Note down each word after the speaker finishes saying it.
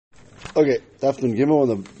Okay, Daf Nun Gimel on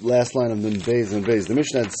the last line of Nun Beis and Beis. The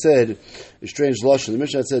Mishnah had said a strange lashon. The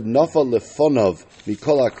Mishnah had said Nafa lefonav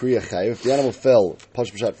mikol akriya chayiv. If the animal fell,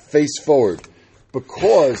 pashpashat, face forward,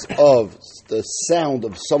 because of the sound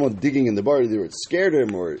of someone digging in the bar, either it scared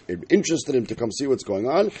him or it interested him to come see what's going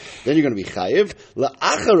on, then you're going to be chayiv.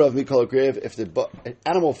 La'acharav mikol akriya. If the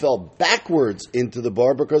animal fell backwards into the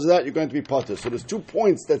bar, because of that, you're going to be pater. So there's 2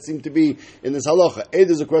 points that seem to be in this halacha. A,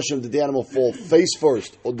 there's a question of did the animal fall face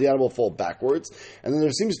first or did the animal fall backwards? And then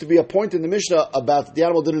there seems to be a point in the Mishnah about the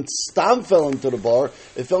animal didn't stam fell into the bar.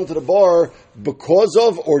 It fell into the bar because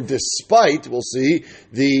of or despite, we'll see,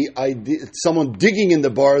 the idea, someone digging in the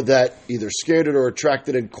bar that either scared it or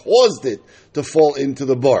attracted and caused it to fall into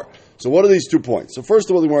the bar. So what are these 2 points? So first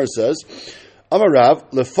of all, the Gemara says, Amar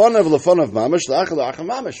Rav, lefanav mamash, la'achal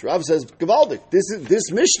mamash. Rav says, Gavaldik, this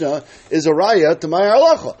Mishnah is a raya to my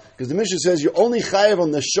halacha. Because the Mishnah says you only chayev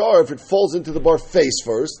on the shor if it falls into the bar face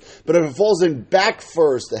first, but if it falls in back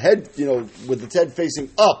first, the head, with its head facing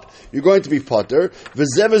up, you're going to be pater.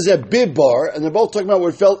 V'zeh bib bar, and they're both talking about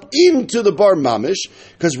where it fell into the bar mamish,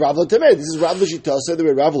 because Rav l'tameh, this is Rav l'shita, said the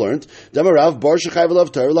way Rav learned, Dama Rav, bar shechayev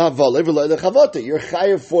alav tar, lahavalev, v'lo lechavata. You're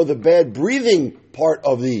chayev for the bad breathing part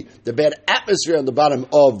of the bad atmosphere on the bottom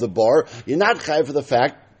of the bar. You're not chayav for the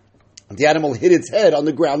fact the animal hit its head on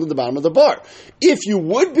the ground at the bottom of the bar. If you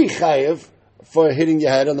would be chayav for hitting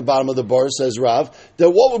your head on the bottom of the bar, says Rav, then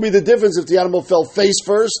what would be the difference if the animal fell face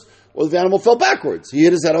first or if the animal fell backwards? He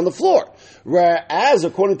hit his head on the floor. Whereas,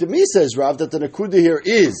 according to me, says Rav, that the nakuda here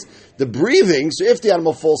is the breathing. So if the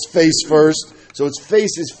animal falls face first, so its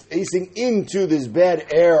face is facing into this bad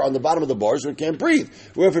air on the bottom of the bar, so it can't breathe.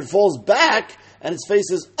 Where if it falls back and its face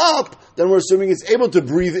is up, then we're assuming it's able to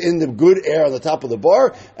breathe in the good air on the top of the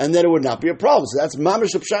bar, and then it would not be a problem. So that's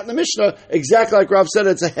mamish pshat in the Mishnah, exactly like Rav said,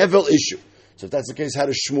 it's a hevel issue. So if that's the case, how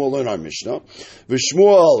does Shmuel learn our Mishnah?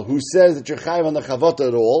 V'Shmuel, who says that you're chayiv on the chavata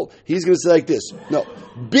at all, he's going to say like this. No,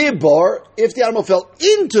 bar, if the animal fell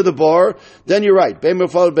into the bar, then you're right.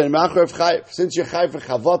 Since you're chayiv for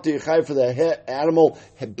chavata, you're chayiv for the animal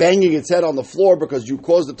banging its head on the floor because you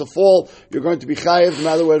caused it to fall, you're going to be chayiv no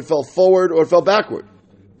matter whether it fell forward or it fell backward.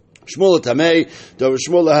 Shmuel tamei,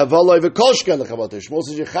 Shmuel havaloi v'kolshka lechavata. Shmuel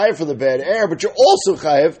says you're chayiv for the bad air, but you're also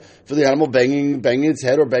chayiv for the animal banging its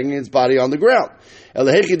head or banging its body on the ground. So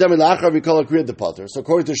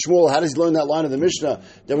according to Shmuel, how does he learn that line of the Mishnah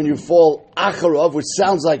that when you fall acharav, which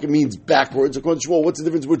sounds like it means backwards? According to Shmuel, what's the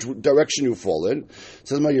difference which direction you fall in?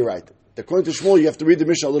 Says, you're right. According to Shmuel, you have to read the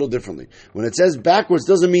Mishnah a little differently. When it says backwards,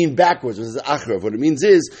 it doesn't mean backwards. It says acharav. What it means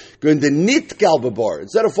is, going to nitkal b'bar.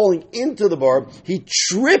 Instead of falling into the bar, he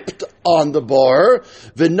tripped on the bar.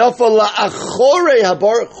 V'nafal la'achorei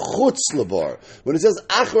habar chutz lebar. When it says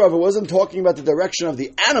acharav, it wasn't talking about the direction of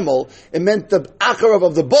the animal. It meant the acharav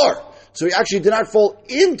of the bar. So he actually did not fall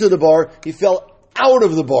into the bar. He fell out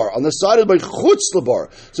of the bar, on the side of the bar, chutz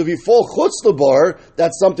lebar. So if you fall chutz lebar,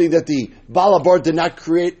 that's something that the balabar did not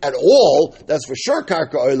create at all. That's for sure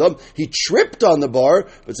karka olam. He tripped on the bar,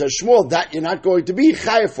 but says Shmuel, that you're not going to be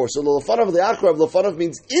chayav for. So the lefanav, the acharav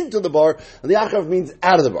means into the bar, and the acharav means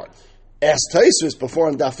out of the bar. Asked Taisus before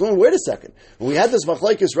on Daf Nun, wait a second. When we had this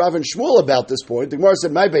machlekes Rav and Shmuel about this point, the Gemara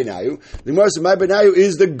said, my beinayu. The Gemara said, my beinayu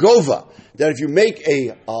is the gova. That if you make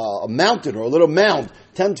a mountain or a little mound,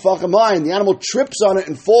 10 tefachim high, and the animal trips on it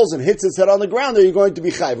and falls and hits its head on the ground, then you're going to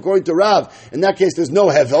be chayiv. According to Rav, in that case, there's no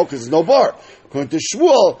hevel because there's no bar. According to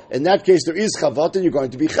Shmuel, in that case, there is chavat, and you're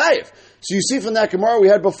going to be chayiv. So you see from that Gemara we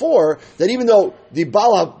had before, that even though the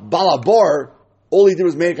bala bar, all he did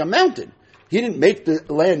was make a mountain, he didn't make the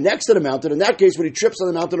land next to the mountain. In that case, when he trips on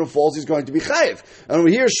the mountain and falls, he's going to be chayiv. And over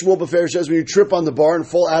here, Shmuel Beferish says, when you trip on the bar and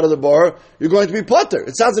fall out of the bar, you're going to be pater.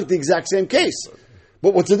 It sounds like the exact same case.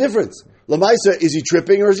 But what's the difference? Lamaisa, is he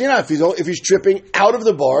tripping or is he not? If he's tripping out of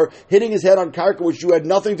the bar, hitting his head on karka, which you had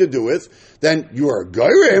nothing to do with, then you are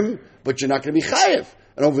goyrim, but you're not going to be chayiv.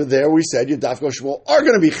 And over there, we said, your Dafko Shmuel are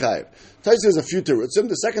going to be chayiv. Taisa has a few terutzim.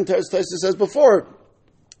 The second Taisa says before,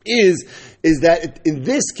 is that in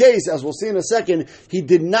this case, as we'll see in a second, he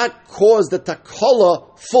did not cause the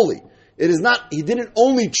takala fully. It is not, he didn't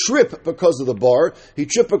only trip because of the bar, he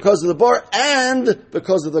tripped because of the bar and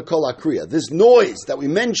because of the kol akriya. This noise that we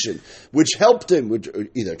mentioned, which helped him, which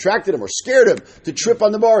either attracted him or scared him to trip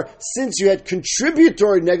on the bar, since you had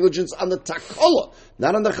contributory negligence on the takala,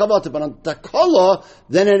 not on the chavata, but on the takala,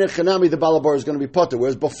 then in Echanami the balabar is going to be potter.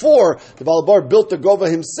 Whereas before, the balabar built the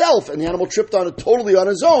gova himself and the animal tripped on it totally on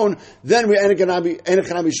his own, then Echanami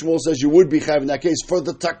Shmuel says you would be chayav in that case for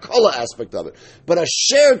the takala aspect of it. But a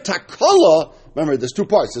shared takala, Remember, there's two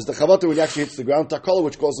parts. There's the chavata when he actually hits the ground, takala,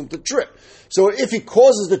 which causes him to trip. So if he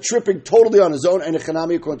causes the tripping totally on his own, and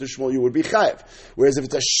echanami, according to Shmuel, you would be chayiv. Whereas if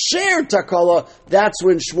it's a shared takala, that's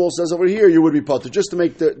when Shmuel says over here, you would be potter, just to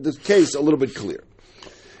make the case a little bit clear.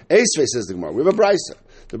 Eisvei says the Gemara. We have a brisa.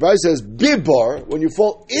 The brisa says, bibar, when you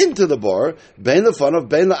fall into the bar, bein lefanav,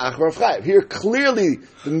 bein la'achar of chayiv. Here, clearly,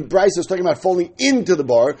 the brisa is talking about falling into the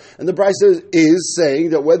bar, and the brisa is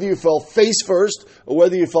saying that whether you fell face first, or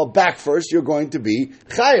whether you fell back first, you're going to be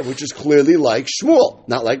chayiv, which is clearly like Shmuel,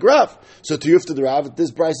 not like Rav. So, to Yufta the Rav,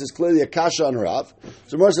 this brisa is clearly a kasha on Rav.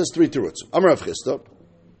 So, Gemara says three terutzim. Amar Rav Chisda,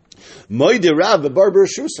 moide Rav bebar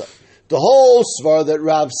b'Rashusa. The whole svar that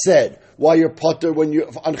Rav said, why you're potter when you're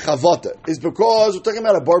on chavata, is because we're talking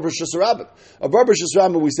about a bar b'Reshus Rabbim. A bar b'Reshus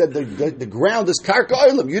Rabbim, we said the ground is karka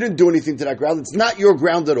oilam. You didn't do anything to that ground. It's not your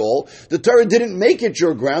ground at all. The Torah didn't make it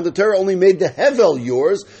your ground. The Torah only made the hevel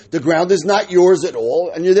yours. The ground is not yours at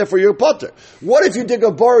all, and therefore you're potter. What if you dig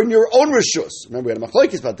a bar in your own Reshus? Remember, we had a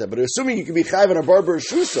machlokes about that, but assuming you can be chayv on a bar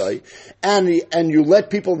b'Reshusai, and you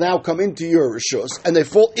let people now come into your Reshus, and they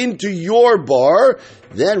fall into your bar,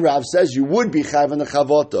 then Rav says you would be chayv on the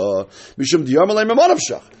chavata. Mishum diyamalei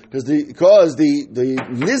mamanavshach. Because the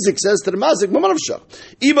nizik says to the mazik, mamanavshach.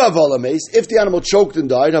 Iba avala meis, if the animal choked and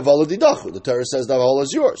died, havala didachu. The Torah says the havala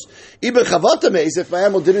is yours. Iba chavata meis, if my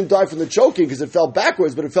animal didn't die from the choking because it fell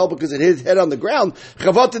backwards, but it fell because it hit its head on the ground,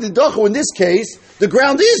 chavata didachu, in this case, the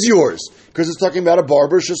ground is yours. Because it's talking about a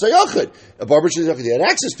barber shesayachid. A barber shesayachid he had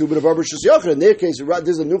access to, but a barber shesayachid, in their case,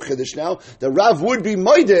 there's a new chiddush now, the Rav would be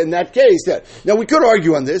moida in that case. Now we could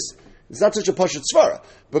argue on this. It's not such a pashut svara.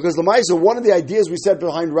 Because the Lamaisa, one of the ideas we said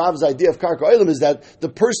behind Rav's idea of karka oilam is that the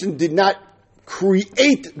person did not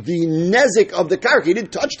create the nezik of the karka. He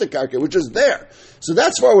didn't touch the karka, which is there. So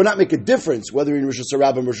that's why we're not make a difference whether in Rishus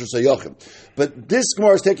Rabbim or Rishus Yochim. But this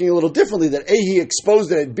Gemara is taking a little differently, that A, he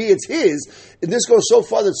exposed it, and B, it's his. And this goes so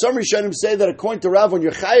far that some Rishonim say that according to Rav, when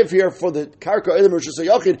you're chayiv here for the karka oilam or Rishus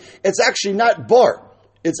Yochim, it's actually not bar.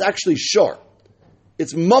 It's actually shor.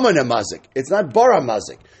 It's mamana mazik. It's not bara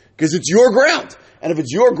mazik. Because it's your ground. And if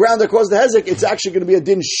it's your ground that caused the hezek, it's actually going to be a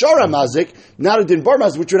din shara mazik, not a din bar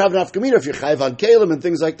mazik, which would have an afkamina if you're chayv on kalim and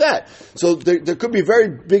things like that. So there could be very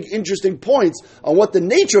big, interesting points on what the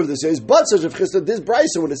nature of this is. But such of chista, this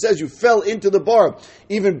brisa, when it says you fell into the bar,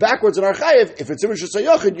 even backwards in our chayiv, if it's imrish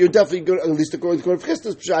sayachid, you're definitely good, at least according to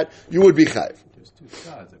chista's pshat, you would be chayiv. There's two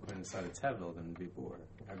sides. According to the side of tevel, then before.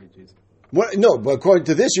 No, but according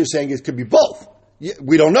to this, you're saying it could be both.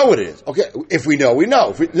 We don't know what it is. Okay, if we know, we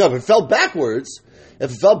know. If it fell backwards, we're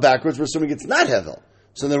assuming it's not hevel.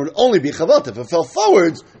 So there would only be chavot. If it fell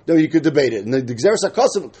forwards, then you could debate it. And the Gzeres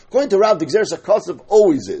HaKosav, according to Rav, the Gzeres HaKosav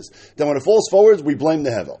always is that when it falls forwards, we blame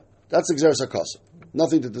the hevel. That's the Gzeres HaKosav.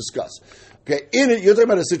 Nothing to discuss. Okay, in it, you're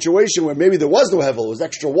talking about a situation where maybe there was no hevel, it was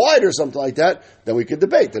extra wide or something like that, then we could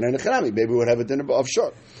debate. Then in a chanami, maybe we would have a dinner of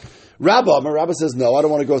short. Rabba says, no, I don't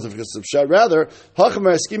want to go through the pshat. Rather,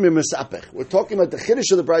 we're talking about the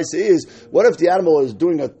chiddush of the brisa is, what if the animal is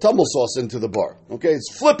doing a tumble sauce into the bar? Okay,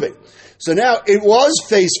 it's flipping. So now it was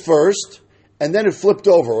face first, and then it flipped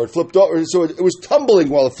over, so it was tumbling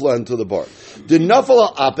while it flew into the bar. The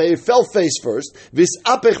nafala ape, it fell face first. Vis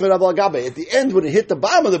apech gabe. At the end, when it hit the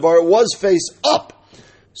bottom of the bar, it was face up.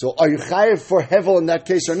 So are you chayiv for hevel in that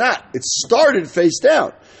case or not? It started face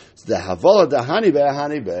down. The havala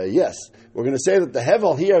hanibe, yes. We're going to say that the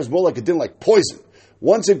hevel here is more like a din like poison.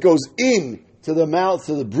 Once it goes in to the mouth,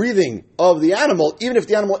 to the breathing of the animal, even if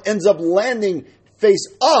the animal ends up landing face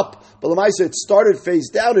up, but Lamaisa, it started face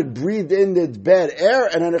down, it breathed in the bad air,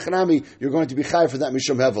 and in a chanami, you're going to be chayiv for that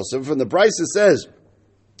mishum hevel. So from the brisa says,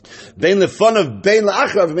 bein lefunav, bein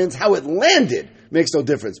la'achrav, means how it landed makes no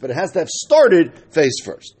difference, but it has to have started face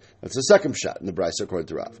first. That's the second shot in the brisa according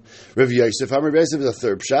to Rav. Rav Yosef, Amar Yosef is the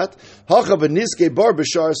third shot. Hacha b'niske bar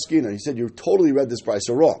b'shar skina. He said you totally read this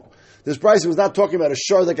brisa wrong. This brisa was not talking about a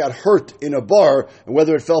shar that got hurt in a bar and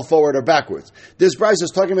whether it fell forward or backwards. This brisa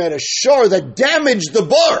is talking about a shar that damaged the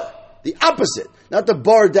bar. The opposite. Not the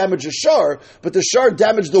bar damaged the shar, but the shar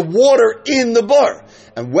damaged the water in the bar.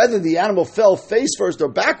 And whether the animal fell face first or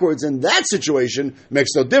backwards in that situation makes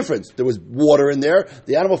no difference. There was water in there,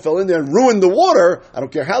 the animal fell in there and ruined the water. I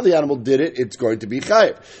don't care how the animal did it, it's going to be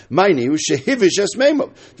chayiv.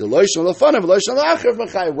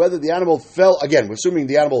 Whether the animal fell, again, we're assuming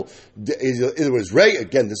the animal either was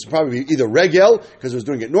again, this is probably either regel, because it was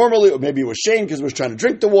doing it normally, or maybe it was shame because it was trying to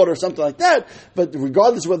drink the water or something like that. But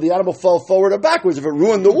regardless of whether the animal fell forward or backwards, if it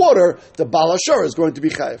ruined the water, the Baal is going to be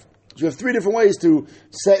chayiv. So we have three different ways to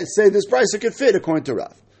say this price. It could fit according to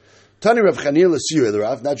Rav. Tani Rav Chanil L'Siyur the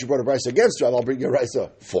Rav. Now you brought a brisa against Rav, I'll bring you a brisa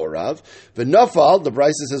for Rav. V'nafal, the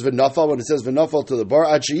brisa says v'nafal, when it says v'nafal to the bar,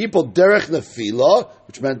 ad she'ipol derech nefila,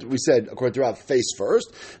 which meant, we said, according to Rav, face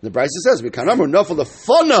first. And the brisa says, v'kanamur nafal the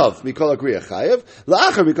fun of mikol akriya chayev,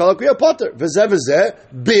 la'achar mikol akriya potter, v'zeh v'zeh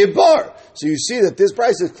bi'bar. So you see that this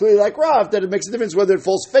brisa is clearly like Rav, that it makes a difference whether it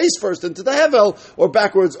falls face first into the hevel or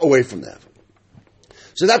backwards away from the hevel.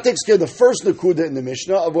 So that takes care of the first nakuda in the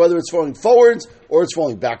Mishnah of whether it's falling forwards or it's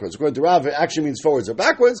falling backwards. According to Rav, it actually means forwards or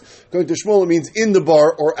backwards. According to Shmuel, it means in the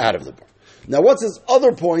bar or out of the bar. Now, what's this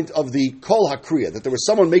other point of the kol hakriya? That there was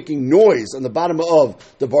someone making noise on the bottom of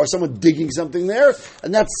the bar, someone digging something there,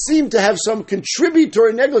 and that seemed to have some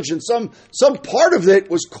contributory negligence. Some part of it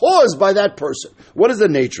was caused by that person. What is the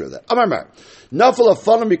nature of that? Amar Mar. Nafal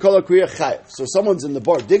afana mikol hakriya chayev. So someone's in the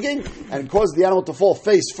bar digging and caused the animal to fall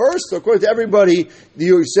face first. So according to everybody,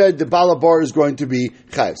 you said the bala bar is going to be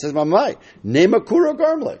chayev. Says Mamai, nema kura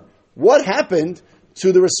garmle. What happened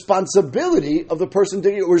to the responsibility of the person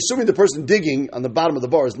digging? We're assuming the person digging on the bottom of the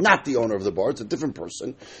bar is not the owner of the bar, it's a different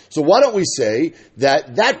person. So why don't we say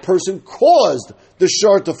that that person caused the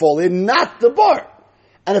shard to fall in, not the bar?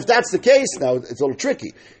 And if that's the case, now it's a little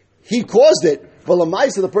tricky. He caused it, but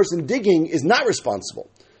Lamaisa, the person digging, is not responsible,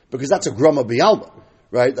 because that's a grama bialma,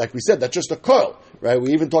 right? Like we said, that's just a coil, right?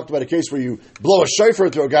 We even talked about a case where you blow a shofar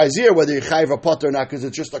through a guy's ear, whether you chayiv a potter or not, because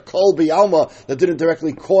it's just a kol bialma that didn't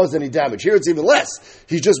directly cause any damage. Here it's even less.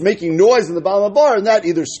 He's just making noise in the bottom of the bar, and that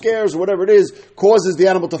either scares or whatever it is, causes the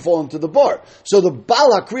animal to fall into the bar. So the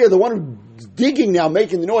bal hakriya, the one who's digging now,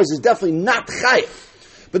 making the noise, is definitely not chayiv.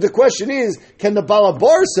 But the question is, can the bal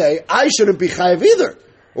bar say, I shouldn't be chayiv either,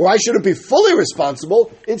 or I shouldn't be fully responsible?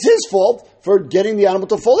 It's his fault for getting the animal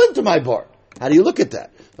to fall into my bar. How do you look at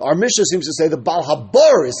that? Our Mishnah seems to say the Bal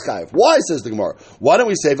Habar is chayiv. Why, says the Gemara? Why don't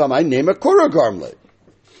we say, V'amai name a kura garmle?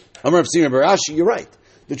 Amar Rav Barashi, you're right.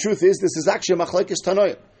 The truth is, this is actually a machlekes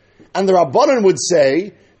tanoim. And the Rabbanan would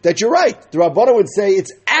say that you're right. The Rabbanan would say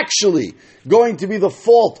it's actually going to be the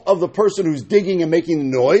fault of the person who's digging and making the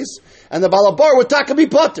noise, and the Bal Habar would taka be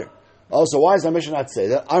potter. Oh, so why does our Mishnah not say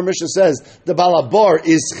that? Our Mishnah says the Balabar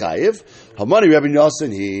is chayiv. Hamani Rabbi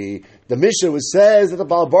Nosson, the Mishnah says that the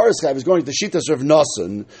Balabar is chayiv is going to Shitas Rav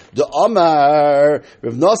Nosson. The Amar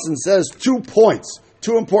Rav Nosson says 2 points,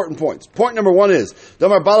 2 important points. Point number 1 is the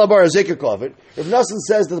Amar Balabar Azekakov. Rav Nosson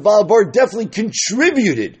says that the Balabar definitely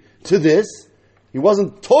contributed to this. He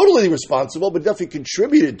wasn't totally responsible, but definitely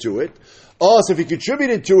contributed to it. Oh, so if he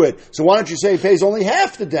contributed to it, so why don't you say he pays only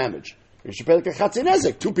half the damage? You should pay like a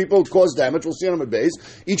chatzinezek. 2 people cause damage, we'll see on a base.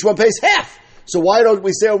 Each one pays half. So why don't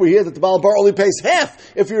we say over here that the Baal Bar only pays half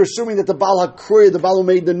if you're assuming that the Baal HaKriya, the Baal who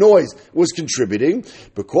made the noise, was contributing?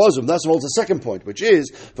 Because of that's holds the second point, which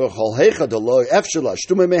is Rav Nassan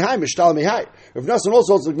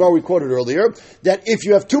also holds the Gemara we quoted earlier, that if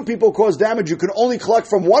you have 2 people cause damage, you can only collect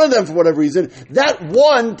from one of them for whatever reason. That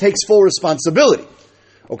one takes full responsibility.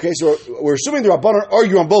 Okay, so we're assuming the Rabbanan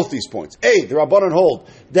argue on both these points. A, the Rabbanan hold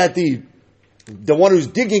that the one who's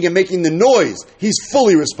digging and making the noise, he's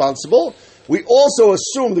fully responsible. We also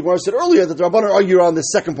assume, the Gemara said earlier, that the Rabbanan argue on the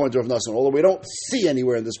second point of Rav Nassan, although we don't see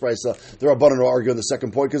anywhere in this brisa the Rabbanan argue on the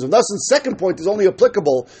second point, because Rav Nassan's second point is only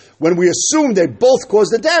applicable when we assume they both cause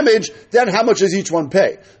the damage, then how much does each one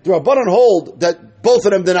pay? The Rabbanan hold that both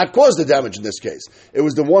of them did not cause the damage in this case. It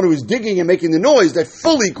was the one who was digging and making the noise that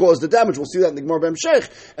fully caused the damage. We'll see that in the Gemara B'Hemshech,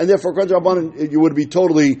 and therefore, according to Rabbanan, you would be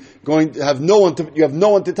totally going to have no one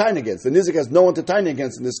to tine against. The Nizik has no one to tine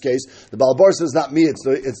against in this case. The Baal Bar says, not me, it's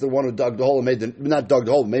the one who dug the hole and made the, not dug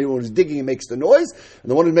the hole, maybe one who's digging and makes the noise,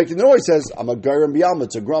 and the one who's making the noise says, I'm a Gairam B'Yalma,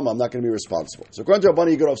 it's a Grama, I'm not going to be responsible. So according to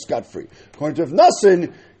Rabbanan, you get off scot-free. According to Rav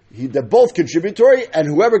Nassan, they're both contributory, and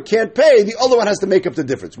whoever can't pay, the other one has to make up the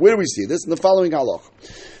difference. Where do we see this? In the following halach.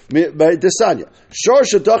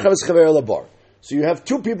 So you have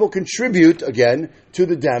 2 people contribute, again, to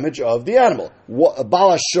the damage of the animal. A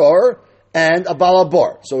Bala Shar and a Bala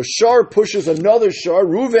Bar. So Shar pushes another Shar.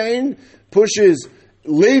 Ruvain pushes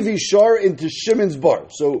Levi Shar into Shimon's bar.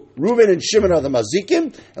 So Ruvain and Shimon are the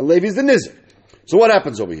Mazikim, and Levi is the Nizik. So what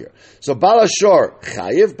happens over here? So Bala Shar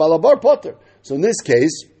Chayiv, Bala Bar Potter. So in this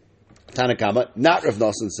case, Tanakama, not Rav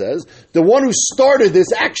Nassan, says, the one who started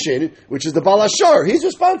this action, which is the Baal Hashar, he's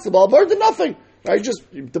responsible. Baal did nothing. Right? Just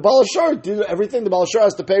the Baal Hashar did everything. The Baal Hashar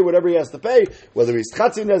has to pay whatever he has to pay, whether he's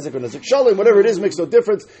Chatzin Nezek or Nezek Shalim, whatever it is, makes no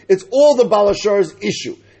difference. It's all the Baal Hashar's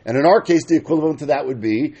issue. And in our case, the equivalent to that would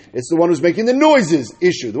be, it's the one who's making the noises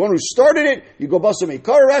issue. The one who started it, you go bust him.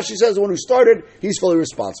 Rashi says the one who started, he's fully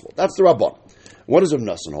responsible. That's the Rabban. What does Rav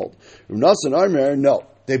Nassan hold? Rav Nassan, Armer, no.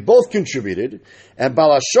 They both contributed, and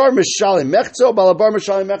Balashar Mishalim Mechza, Balabar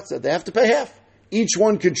Mishalim Mechza. They have to pay half. each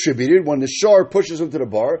one contributed. When the shar pushes into the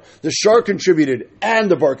bar, the shar contributed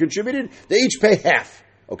and the bar contributed. They each pay half.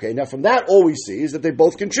 Okay, now from that, all we see is that they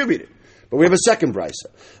both contributed. But we have a second brisa.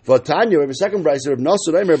 V'tanya, we have a second brisa of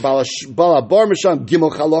Nasur Eimer Bala Bar Misham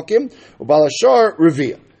Gimel Chalokim or Bala Shar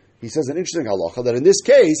Revia. He says an interesting halacha that in this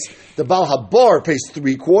case, the Baal Habar pays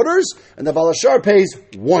 3/4 and the Baal Hashar pays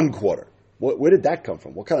 1/4. Where did that come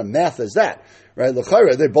from? What kind of math is that? Right?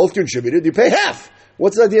 L'chayra, they both contributed, you pay half.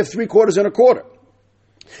 What's the idea of 3/4 and 1/4?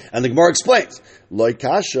 And the Gemara explains, Loi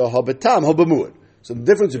kasha habetam habemuad. So the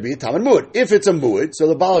difference would be tam and muad. If it's a muad, so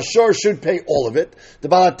the Baal Hashar should pay all of it. The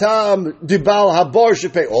Baal Habar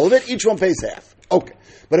should pay all of it. Each one pays half. Okay.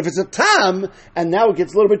 But if it's a tam, and now it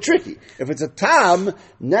gets a little bit tricky. If it's a tam,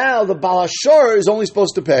 now the Baal Hashar is only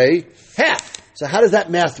supposed to pay half. So how does that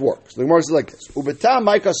math work? So the Gemara says like this. Ubetam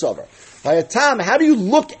maika savar. By a tam, how do you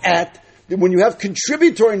look at when you have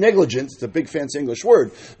contributory negligence? It's a big fancy English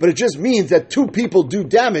word, but it just means that two people do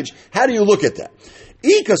damage. How do you look at that?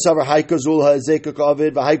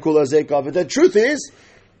 The truth is,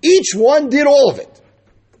 each one did all of it.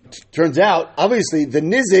 Turns out, obviously, the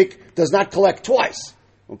nizik does not collect twice.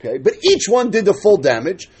 Okay, but each one did the full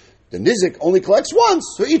damage. The nizik only collects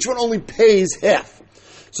once, so each one only pays half.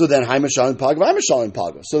 So then, Haimashal and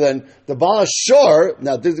Paga. So then, the Baal Hashar,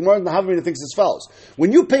 now, the Havamina thinks as follows.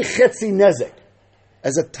 When you pay Chetzi Nezek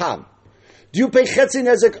as a tam, do you pay Chetzi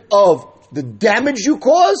Nezek of the damage you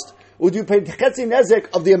caused, or do you pay Chetzi Nezek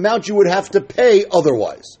of the amount you would have to pay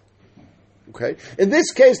otherwise? Okay? In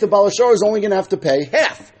this case, the Baal Hashar is only going to have to pay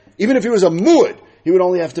half. Even if he was a muad, he would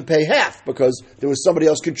only have to pay half, because there was somebody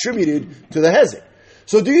else contributed to the hezek.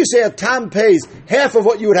 So do you say a tam pays half of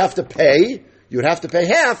what you would have to pay? You would have to pay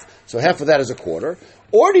half, so half of that is 1/4.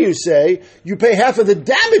 Or do you say you pay half of the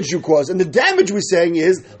damage you caused? And the damage we're saying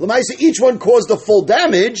is, Lamaisa, each one caused the full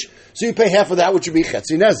damage, so you pay half of that, which would be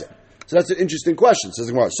Chetzi Nezek. So that's an interesting question, says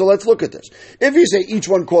the Gemara. So let's look at this. If you say each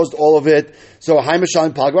one caused all of it, so Haimashal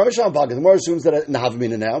and Paga, the Gemara assumes that in the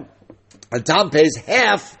Havamina now, a tam pays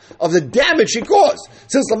half of the damage he caused.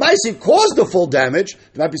 Since Lamaisi caused the full damage,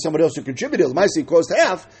 there might be somebody else who contributed. Lamaisi caused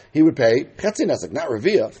half, he would pay Chetzi Nezek, not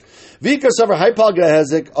Revia. Vika savar haipalga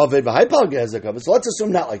hezek of it, haipalga hezek of it. So let's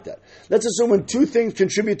assume not like that. Let's assume when two things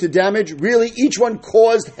contribute to damage, really each one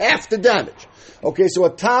caused half the damage. Okay, so a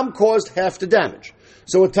tam caused half the damage.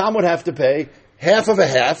 So a tam would have to pay half of a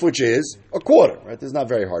half, which is 1/4, right? This is not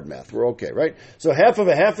very hard math. We're okay, right? So half of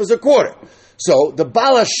a half is 1/4. So the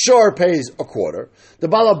Baal Hashar pays 1/4. The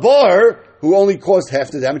Baal Habar, who only caused half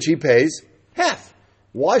the damage, he pays half.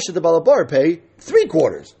 Why should the Baal Habar pay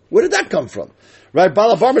 3/4? Where did that come from? Right?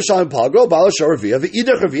 Baal Habar Mishal and Pago, Baal Hashar Revia, the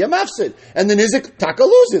Idach Revia Mafsid. And the Nizik Taka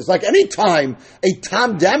loses. Like any time a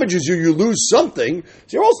tam damages you, you lose something.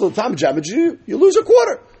 So you're also, the tam damages you, you lose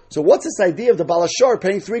 1/4. So what's this idea of the Baal Hashar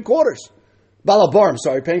paying 3/4? Baal Habar,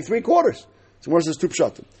 paying 3/4. So where's this two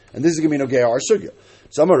pshatim? And this is going to be Nogea our sugya.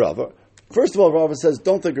 Sama Rava. First of all, Rava says,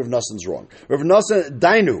 don't think Rav Nassan's wrong. Rav Nassan,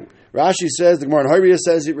 Dainu. Rashi says, the Gemara in Hariya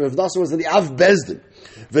says, Rav Nassan was in the Av Bezdin.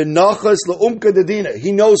 V'nachas la'umka dedina.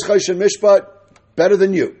 He knows Choshen Mishpat better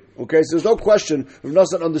than you. Okay, so there's no question Rav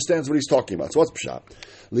Nassan understands what he's talking about. So what's pshat?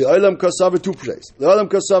 Li'olam kasavar two pshays. Li'olam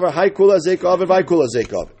kasavar haikula zeikav vaikula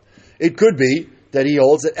zeikav. It could be that he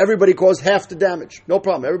holds that everybody caused half the damage. No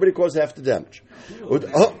problem. Everybody caused half the damage.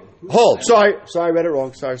 Hold. Sorry, I read it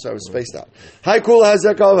wrong. Sorry, I was spaced out.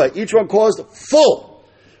 Each one caused full.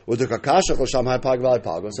 So if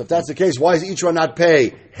that's the case, why does each one not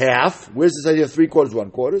pay half? Where's this idea of 3/4,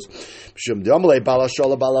 1/4?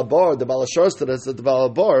 The Baal Hashar says that the Baal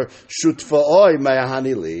Habar shutfa'oi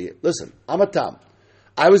mayahani. Listen, I'm a tam.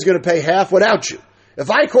 I was going to pay half without you. If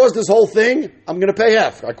I caused this whole thing, I'm going to pay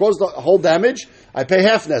half. I caused the whole damage, I pay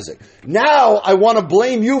half nezek. Now I want to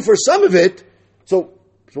blame you for some of it. So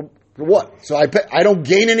what? So I don't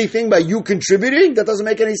gain anything by you contributing? That doesn't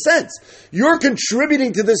make any sense. You're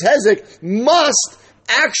contributing to this hezek must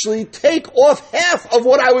actually take off half of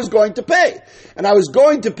what I was going to pay. And I was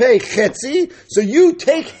going to pay chetzi, so you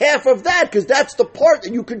take half of that, because that's the part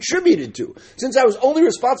that you contributed to. Since I was only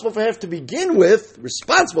responsible for half to begin with,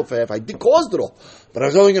 I caused it all, but I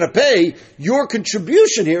was only going to pay, your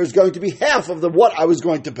contribution here is going to be half of what I was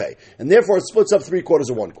going to pay. And therefore it splits up 3/4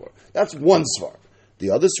 or 1/4. That's one svar. The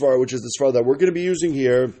other svar, which is the svar that we're going to be using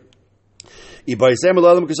here, each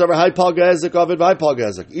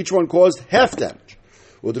one caused half damage.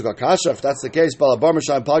 If that's the case, so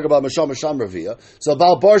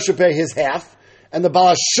Baal Bar should pay his half, and the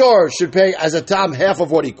Baal Hashar should pay as a tam half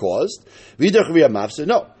of what he caused.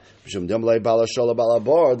 No.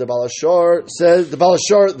 The Balashar says, the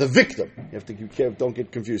Balashar, the victim. You have to be careful, don't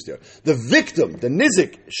get confused here. The victim, the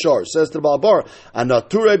Nizik Shar, says to the Balabar,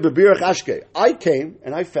 Anature bebirach ashke. I came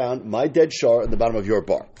and I found my dead Shar at the bottom of your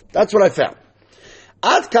bar. That's what I found.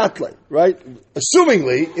 Ad katle, right?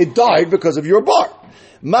 Assumingly, it died because of your bar.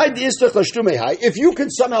 If you can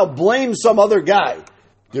somehow blame some other guy,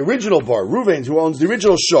 the original bar, Ruvain's, who owns the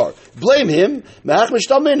original Shar, blame him,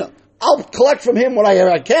 I'll collect from him what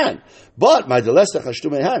I can. But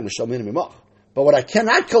what I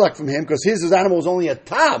cannot collect from him, because his animal is only a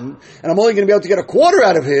tam, and I'm only going to be able to get a quarter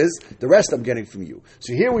out of his, the rest I'm getting from you.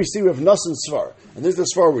 So here we see we have Nassan Svar, and this is the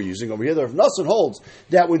Svar we're using over here. The Nassan holds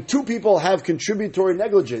that when two people have contributory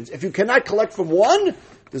negligence, if you cannot collect from one,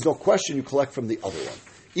 there's no question you collect from the other one.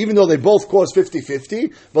 Even though they both cause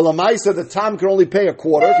 50-50, but Lamaisa, the Tam can only pay a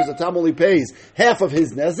quarter, because the Tam only pays half of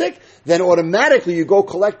his Nezik, then automatically you go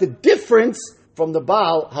collect the difference from the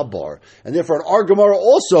Baal Habar. And therefore, our Gemara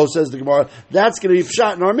also, says the Gemara, that's going to be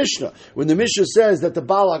shot in our Mishnah. When the Mishnah says that the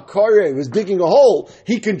Baal HaKareh was digging a hole,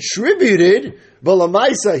 he contributed, but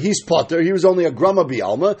Lamaisa, he's potter, he was only a Grama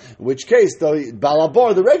Bialma, in which case, the Baal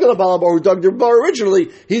Habar, the regular Baal Habar who dug the bar originally,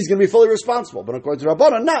 he's going to be fully responsible. But according to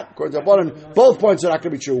Rabbanan, not. According to Rabbanan, both points are not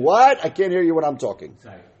going to be true. What? I can't hear you when I'm talking.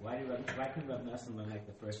 Sorry, why couldn't Rav Nassan look like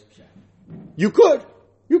the first shot? You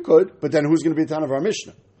could, but then who's going to be the town of our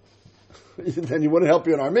Mishnah? Then you wouldn't help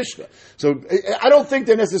you in our Mishnah. So I don't think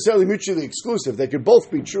they're necessarily mutually exclusive. They could both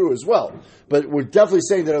be true as well. But we're definitely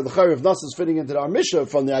saying that the Chayyim of Nassan is fitting into our Mishnah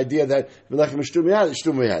from the idea that that's how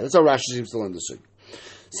Rashi seems to learn this thing.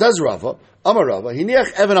 Says Rava, Amar Rava,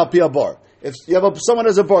 Hiniach Evan al Pi bar. If you have someone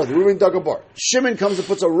has a bar, the Reuben dug a bar. Shimon comes and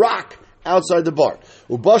puts a rock outside the bar.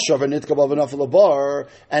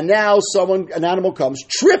 And now an animal comes,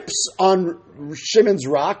 trips on Shimon's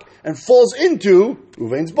rock, and falls into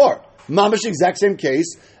Reuven's bar. Mamish, exact same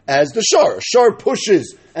case as the Shar. Shar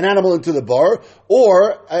pushes an animal into the bar,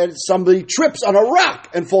 or somebody trips on a rock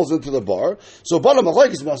and falls into the bar. So,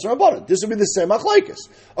 this would be the same machlekes.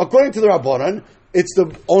 According to the Rabbanan, it's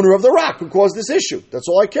the owner of the rock who caused this issue. That's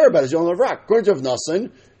all I care about is the owner of the rock. According to Rav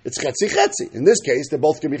Nassan, it's chetzi chetzi. In this case, they're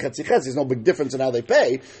both going to be chetzi chetzi. There's no big difference in how they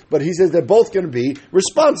pay, but he says they're both going to be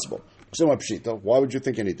responsible. Why would you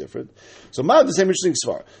think any different? So, Ma'ad, the same interesting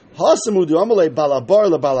svar.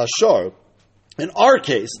 In our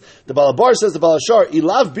case, the Balabar says the Balashar,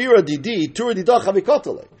 Ilav bira didi, tura didach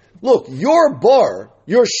havikotale. Look, your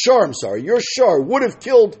shar would have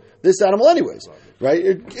killed this animal anyways. Right?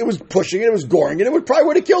 It was pushing it, it was goring it, it probably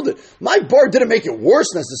would have killed it. My bar didn't make it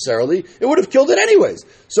worse necessarily, it would have killed it anyways.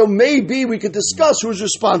 So maybe we could discuss who's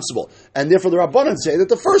responsible. And therefore the Rabbanan say that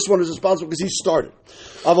the first one is responsible because he started.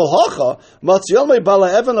 If it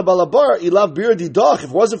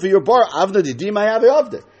wasn't for your bar,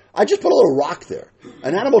 I just put a little rock there.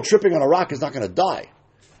 An animal tripping on a rock is not going to die.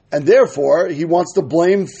 And therefore, he wants to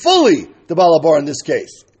blame fully the Balabar in this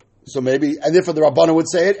case. So maybe, and therefore the Rabbanan would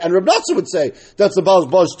say it, and Reb Natsa would say that's the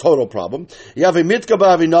Balabar's total problem. You have a mitka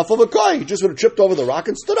b'avinaf of a koy. He just would have tripped over the rock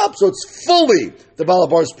and stood up. So it's fully the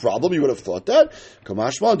Balabar's problem. You would have thought that. But the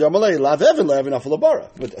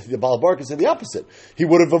Balabar can say the opposite. He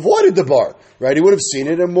would have avoided the bar, right? He would have seen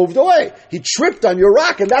it and moved away. He tripped on your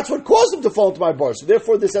rock, and that's what caused him to fall into my bar. So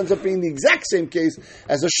therefore, this ends up being the exact same case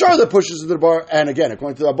as a shar that pushes into the bar. And again,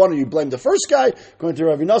 according to the Rabbanan, you blame the first guy. According to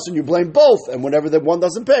Rav Nassan, you blame both. And whenever the one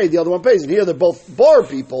doesn't pay, the other one pays. And here they're both bar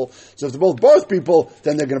people. So if they're both bar people,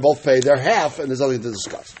 then they're going to both pay their half, and there's nothing to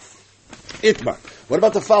discuss. Itmar. What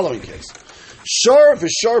about the following case? Shar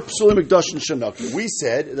v'shar psulim mikdash shanaki. We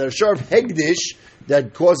said that a shar of hegdish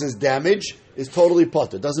that causes damage is totally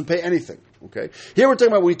potter, doesn't pay anything. Okay. Here we're talking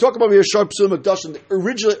about, when we talk about a shar psulim mikdash,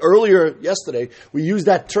 originally earlier yesterday we used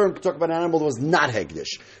that term to talk about an animal that was not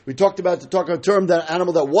hegdish. We talked about a term that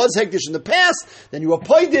animal that was hegdish in the past, then you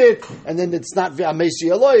applied it, and then it's not ve'amesi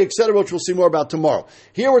aloi, etc., which we'll see more about tomorrow.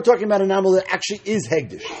 Here we're talking about an animal that actually is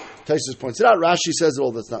hegdish. Taisus points it out. Rashi says,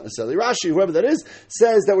 well, that's not necessarily Rashi. Whoever that is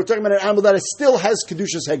says that we're talking about an animal that still has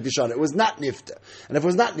kedushas hegdish on it. It was not nifta, and if it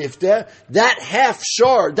was not nifta, that half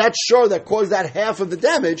shar, that caused that half of the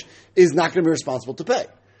damage, is not going to be responsible to pay.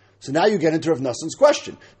 So now you get into Rav Nassan's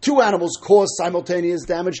question. Two animals cause simultaneous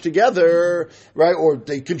damage together, right? Or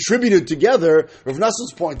they contributed together. Rav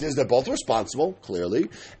Nassan's point is they're both responsible, clearly.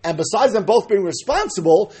 And besides them both being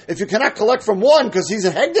responsible, if you cannot collect from one because he's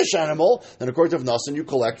a hegdish animal, then according to Rav Nassan, you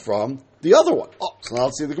collect from the other one. Oh, so now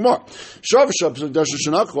let's see the Gemara.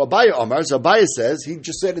 Abaye says, he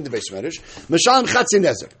just said in the Beis Medrash, Meshalim Chatzi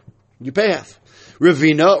Nezer. You pay half.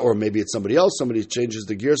 Ravina, or maybe it's somebody else, somebody changes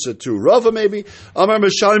the girsa to Rava maybe. Amar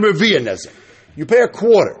Meshalim Ravia Nezer. You pay a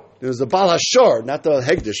quarter. There's the Baal Hashar, not the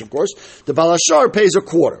Hegdish, of course. The Baal Hashar pays a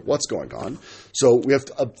quarter. What's going on? So we have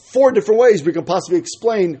 4 different ways we can possibly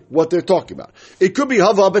explain what they're talking about. It could be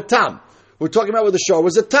Hava Batam. We're talking about where the shar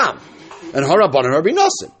was a tam. And Haraban and Rabbi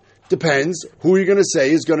Nassim. Depends who you're going to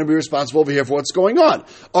say is going to be responsible over here for what's going on.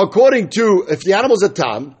 According to, if the animal's a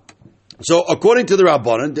tam, so according to the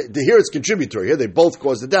Rabbanan, here it's contributory. Here they both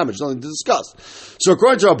cause the damage, nothing to discuss. So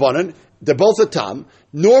according to Rabbanan, they're both a tam.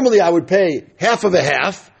 Normally I would pay half of a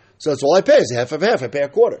half, so that's all I pay is half of a half. I pay a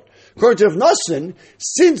quarter. According to Rav Nassim,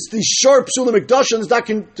 since the shar psulim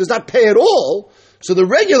mikdashin does not pay at all, so the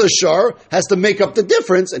regular shar has to make up the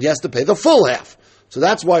difference and he has to pay the full half. So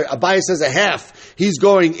that's why Abaye says a half. He's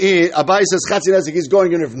going in. Abaye says Chatzi Nezik. He's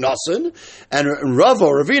going in Rav Nassim, and Rava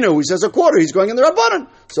or Ravina, who says a quarter, he's going in the Rabbanan.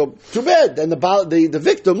 So too bad. Then the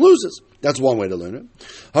victim loses. That's one way to learn it.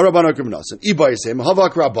 Harabanan Rav Nassim. Ibaye say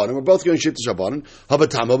Havak Rabbanan. We're both going to Shittish Rabbanan.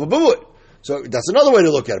 Habatam Hababamud. So that's another way to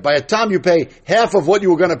look at it. By a tam, you pay half of what you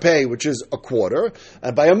were going to pay, which is a quarter.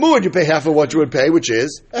 And by a muad, you pay half of what you would pay, which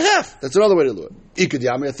is a half. That's another way to do it.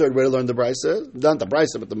 Ikudyami, a third way to learn the Brisa. Not the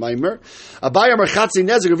Brisa, but the Maimer. Abaya merchatzi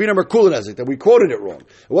nezik, Ravina merkula nezik. That we quoted it wrong.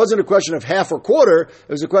 It wasn't a question of half or quarter. It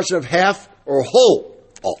was a question of half or whole.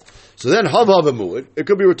 Oh. So then, hava a muad. It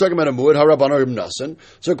could be we're talking about a muad, haraban or ibn Nassin.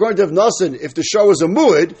 So according to Ibn Nassin, if the shah was a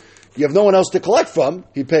muad, you have no one else to collect from,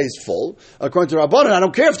 he pays full. According to Rabbanan, I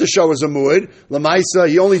don't care if the shah was a muad, Lamaisa,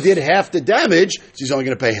 he only did half the damage, so he's only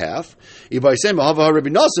going to pay half. So if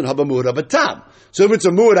it's a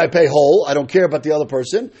muad, I pay whole, I don't care about the other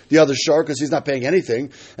person, the other shah, because he's not paying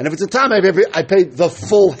anything. And if it's a tam, I pay the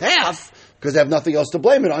full half, because they have nothing else to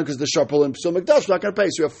blame it on, because the shah pull in Psul Mikdash not going to pay.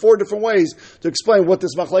 So you have 4 different ways to explain what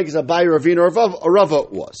this machlekes Abaye, Ravina, or Rava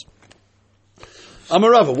was.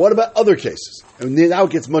 Amarava, what about other cases? And now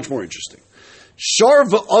it gets much more interesting. Shar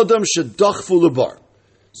v'adam shedachfu lebar.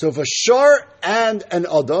 So if a shar and an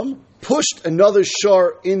adam pushed another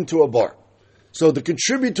shar into a bar. So the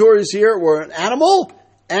contributors here were an animal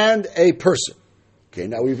and a person. Okay,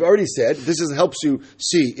 now we've already said, helps you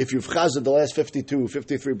see if you've chazed the last 52,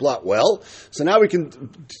 53 blot well. So now we can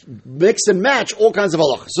mix and match all kinds of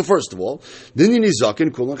halachas. So first of all, dinyan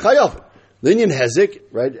izakin kulan chayavin. Linyan Hezek,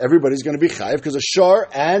 right? Everybody's going to be chayiv because a shar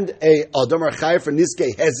and a adam are chayiv for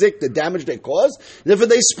niskei Hezek, the damage they cause. And therefore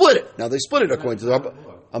they split it. Now they split it according to the.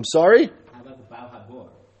 I'm sorry. How about the Baal Habor?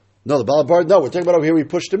 No, the Baal Habor. No, we're talking about over here. We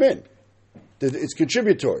pushed him in. It's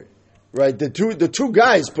contributory, right? The two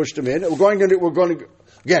guys pushed him in. We're going to.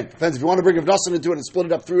 Again, depends if you want to bring Rav Nassim into it and split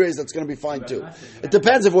it up 3 ways. That's going to be fine too. It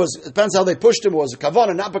depends depends how they pushed him. Was it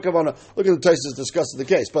kavana, not kavana? Look at the Tosfos discussing the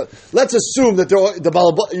case. But let's assume that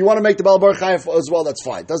you want to make the Baal chayav as well. That's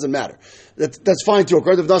fine. Doesn't matter. That's fine too.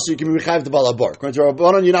 According to Rav Nassim, you can be chayav the Baal. According to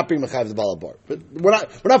Rabbanan, you're not being chayav the Baal. But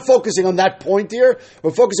we're not focusing on that point here.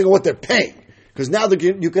 We're focusing on what they're paying. Because now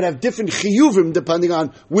you can have different chiyuvim depending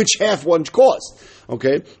on which half one cost.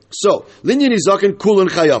 Okay? So, linyan izakin kulun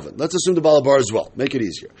chayavin. Let's assume the balabar as well. Make it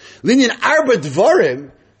easier. Linyan arba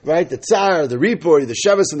dvarim, right? The tsar, the ripori, the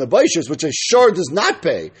shevis, and the baishas, which a shar does not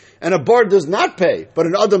pay, and a bar does not pay, but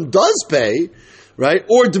an adam does pay, right?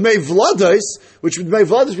 Or dmei vlados, which dmei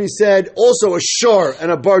vlados we said also a shar and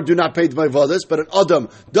a bar do not pay dmei vlados, but an adam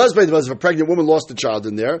does pay dmei vlados. If a pregnant woman lost a child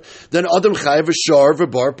in there, then adam chayav a shar a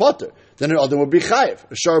bar potter. Then an adam would be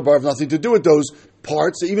chayiv. A shar bar have nothing to do with those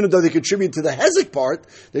parts. So even though they contribute to the hezek part,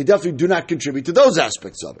 they definitely do not contribute to those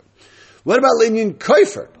aspects of it. What about linyan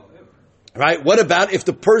kofer? Right? What about if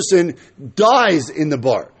the person dies in the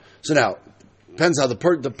bar? So now, depends how the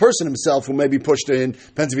person himself who may be pushed in,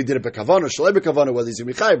 depends if he did it bekavana, shalei bekavana, whether he's in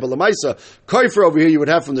Michai, but lamaisa, kofer over here you would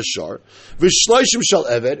have from the shar. V'shloishim shal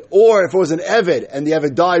eved, or if it was an eved and the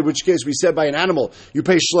eved died, which case we said by an animal, you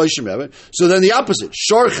pay shloishim eved. So then the opposite,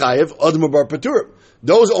 shar chayev, adam bar paturim.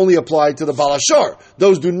 Those only apply to the Baal Hashar.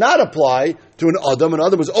 Those do not apply to an Adam. An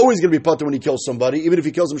Adam is always going to be patur when he kills somebody, even if he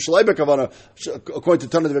kills him Shalei B'Kavana, according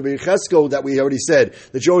to Tanat Rebbe Yechesko, that we already said,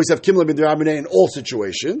 that you always have Kimla B'Dirabinei in all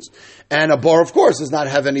situations. And a bar, of course, does not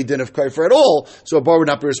have any din of Kaifer at all, so a bar would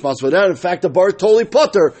not be responsible for that. In fact, a bar is totally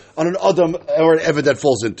patur on an Adam or an Eved that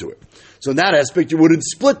falls into it. So in that aspect, you wouldn't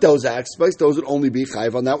split those aspects. Those would only be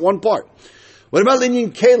Chayiv on that one part. What about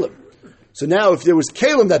Linyan Caleb? So now, if there was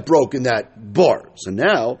kalim that broke in that bar, so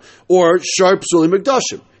now, or sharp psulim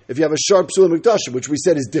mikdashim. If you have a sharp psulim mikdashim, which we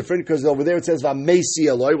said is different, because over there it says v'amesi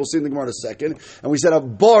aloi, we'll see in the Gemara in a second, and we said a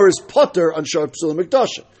bar is potter on sharp psulim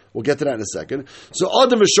mikdashim. We'll get to that in a second. So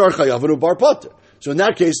adam is shar chayavanu bar potter. So in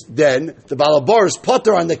that case, then, the balabar is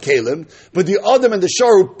potter on the kalim, but the adam and the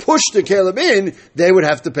shar who push the kalim in, they would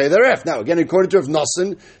have to pay their F. Now, again, according to Rav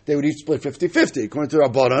Nassim, they would each split 50-50. According to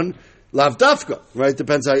Rabbanan, Lav dafka, right?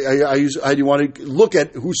 Depends how you want to look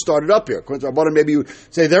at who started up here. According to Rabbanan, maybe you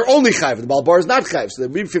say they're only chayv. The Baal Bar is not chayv, so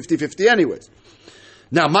they'd be 50-50 anyways.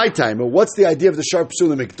 Now, my time, what's the idea of the Shar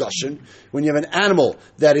Psula Mikdashin? When you have an animal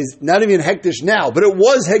that is not even hektish now, but it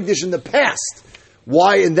was hektish in the past.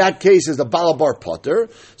 Why, in that case, is the Balabar Potter?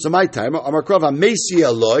 So my time, Amar Krav HaMeisi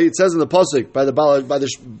Eloi, it says in the pasuk by the bar,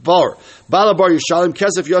 Balabar Yishalim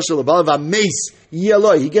Kesef Yoshel Balav HaMeis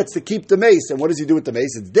Eloi. He gets to keep the mace, and what does he do with the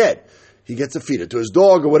mace? It's dead. He gets to feed it to his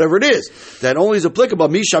dog or whatever it is. That only is applicable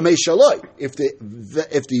Misha Meis Shaloi. If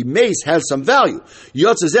the mace has some value,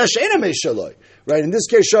 Yotzezeh Sheina Meis Shaloi. Right, in this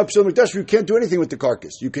case, Shar Psul Mikdash, you can't do anything with the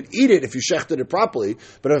carcass. You could eat it if you shechted it properly,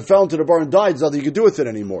 but if it fell into the bar and died, there's nothing you could do with it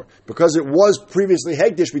anymore. Because it was previously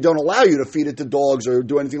hegdish, we don't allow you to feed it to dogs or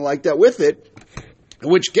do anything like that with it. In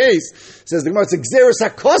which case, says the Gemara, it's Xeris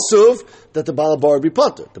HaKosuv that the Balabar would be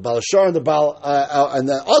potter. The Balashar and the and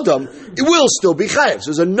the Adam, it will still be chayav. So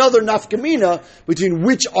there's another nafkamina between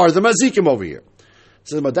which are the mazikim over here.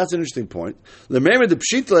 So that's an interesting point. There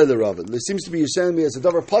seems to be, you're saying me as a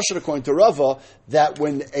davar pashut according to Rava, that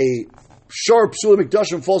when a shar psula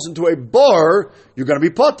mikdashim falls into a bar, you're going to be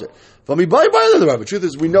potter. The truth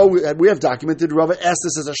is, we know we have documented. Rava asked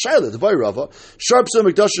this as a shayla to buy Rava. Shar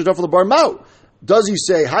psula mikdashim for the bar mao. Does he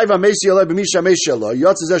say,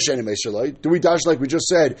 do we dash like we just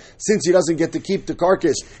said, since he doesn't get to keep the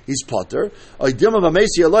carcass, he's potter?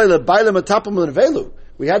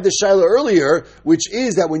 We had this shaila earlier, which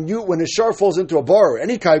is that when a shar falls into a bar, or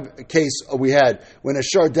any kind of case we had, when a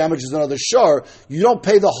shar damages another shar, you don't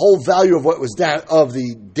pay the whole value of what was of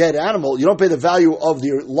the dead animal. You don't pay the value of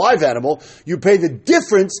the live animal. You pay the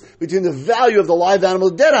difference between the value of the live animal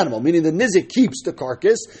and the dead animal, meaning the nizik keeps the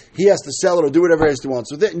carcass. He has to sell it or do whatever he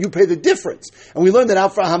wants with it, and you pay the difference. And we learned that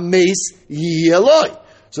out from Hameis Yeloi.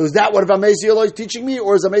 So is that what Amesi Eloi is teaching me,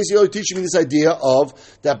 or is Amesi Eloi teaching me this idea of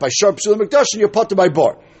that by Shar Psula Mikdashin you're potter by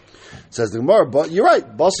bar? Says the Gemara, but you're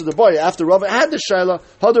right. Basa the boy after Rava had the shaila,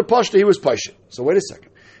 Hadar Pashta he was Pasha. So wait a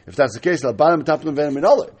second. If that's the case, so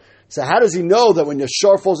how does he know that when the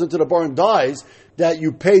shar falls into the bar and dies, that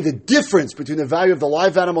you pay the difference between the value of the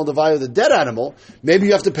live animal and the value of the dead animal? Maybe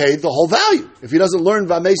you have to pay the whole value if he doesn't learn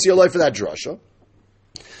Amesi Eloi for that drasha.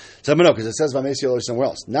 So no, because it says Vamesi Eloi somewhere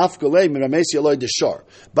else. Nafgalei min Vamesi Eloi de Shar.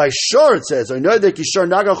 By Shar it says, I know that Kishar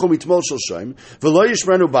Nagachu mitmol shel Shem, v'lo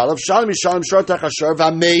yishmenu balav, shalim yishalim shar tachashar,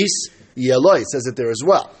 Vames Eloi. It says it there as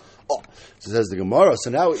well. Oh, so it says the Gemara.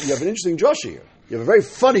 So now you have an interesting drasha here. You have a very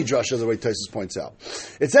funny drasha, the way Tosfos points out.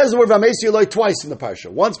 It says the word Vamesi Eloi twice in the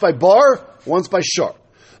parsha. Once by Bar, once by Shar.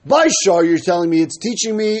 By Shar, you're telling me, it's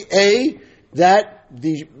teaching me, that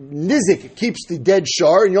the nizik keeps the dead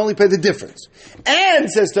shar, and you only pay the difference. And,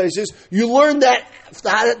 says Tosfos, you learn that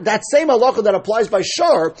same halacha that applies by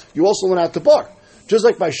shar, you also learn out to bar. Just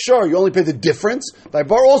like by shar, you only pay the difference. By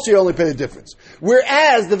bar, also you only pay the difference.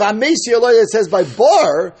 Whereas the Vamesi Eloi that says by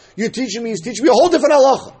bar, he's teaching me a whole different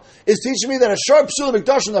halacha. It's teaching me that a shar psula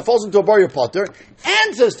mikdashim that falls into a bar, you're potter.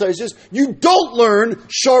 And, says Tosfos, you don't learn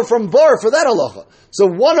shar from bar for that halacha. So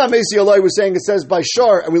one Amesi Eloi was saying it says by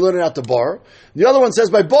shar, and we learn it out to bar. The other one says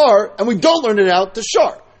by bar, and we don't learn it out to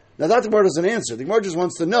shar. Now that the Gemara doesn't answer. The Gemara just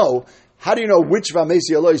wants to know, how do you know which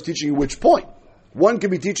Amesi Eloi is teaching you which point? One could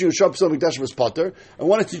be teaching you shar psula mikdashim as potter, and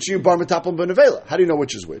one is teaching you bar metapel benavela. How do you know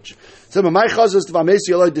which is which? So my chazos to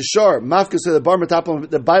Amesi Eloi de shar, mafka said the bar metapel,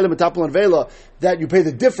 the baila metapel benavela, that you pay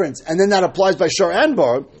the difference, and then that applies by shar and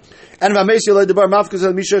bar. And Vamesi Eloi de bar mafka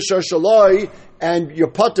said misha shar shaloi, and your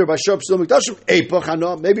potter by shar psula mikdashim eipach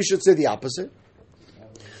hano. Maybe you should say the opposite.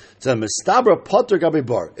 So mistabra potter gabe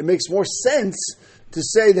bar. It makes more sense to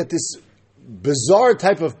say that this bizarre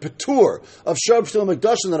type of patur of shar psula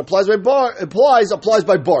mikdashim that applies by bar applies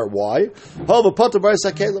by bar. Why?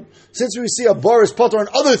 Since we see a bar is potter on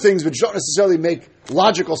other things which don't necessarily make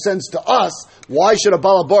logical sense to us, why should a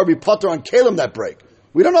bala bar be potter on kalim that break?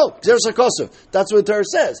 We don't know. That's what the Torah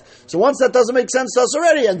says. So once that doesn't make sense to us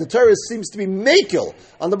already, and the Torah seems to be makel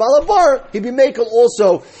on the bala bar, he'd be makel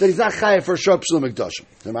also that he's not chayav for shar psula mikdashim.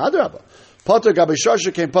 Potter gabe shar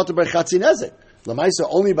came potter by chatzin nezek. Lamaisa,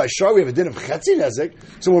 only by shar we have a din of chatzin nezek.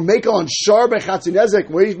 So we're makel on shar by chatzin nezek.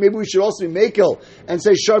 Maybe we should also be makel and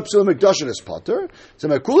say shar psula mikdashim is potter. So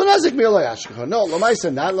my kula nezek mi'alei ashkecha. No,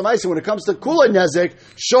 lamaisa not. Lamaisa, when it comes to kula nezek,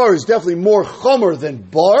 shar is definitely more chomer than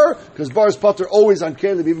bar, because bar is potter always on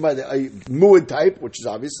kelim, even by the muad type, which is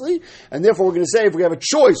obviously. And therefore we're going to say, if we have a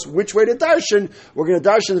choice which way to darshan, we're going to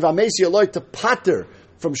darshan the Vamesi Eloi to potter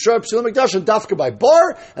from shar psula mikdashim dafka by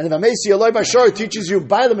bar, and the Vamesi Eloi by shar teaches you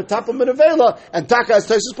by the metapel benavela, and taka, as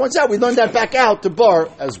Tosfos points out, we learned that back out to bar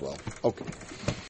as well. Okay.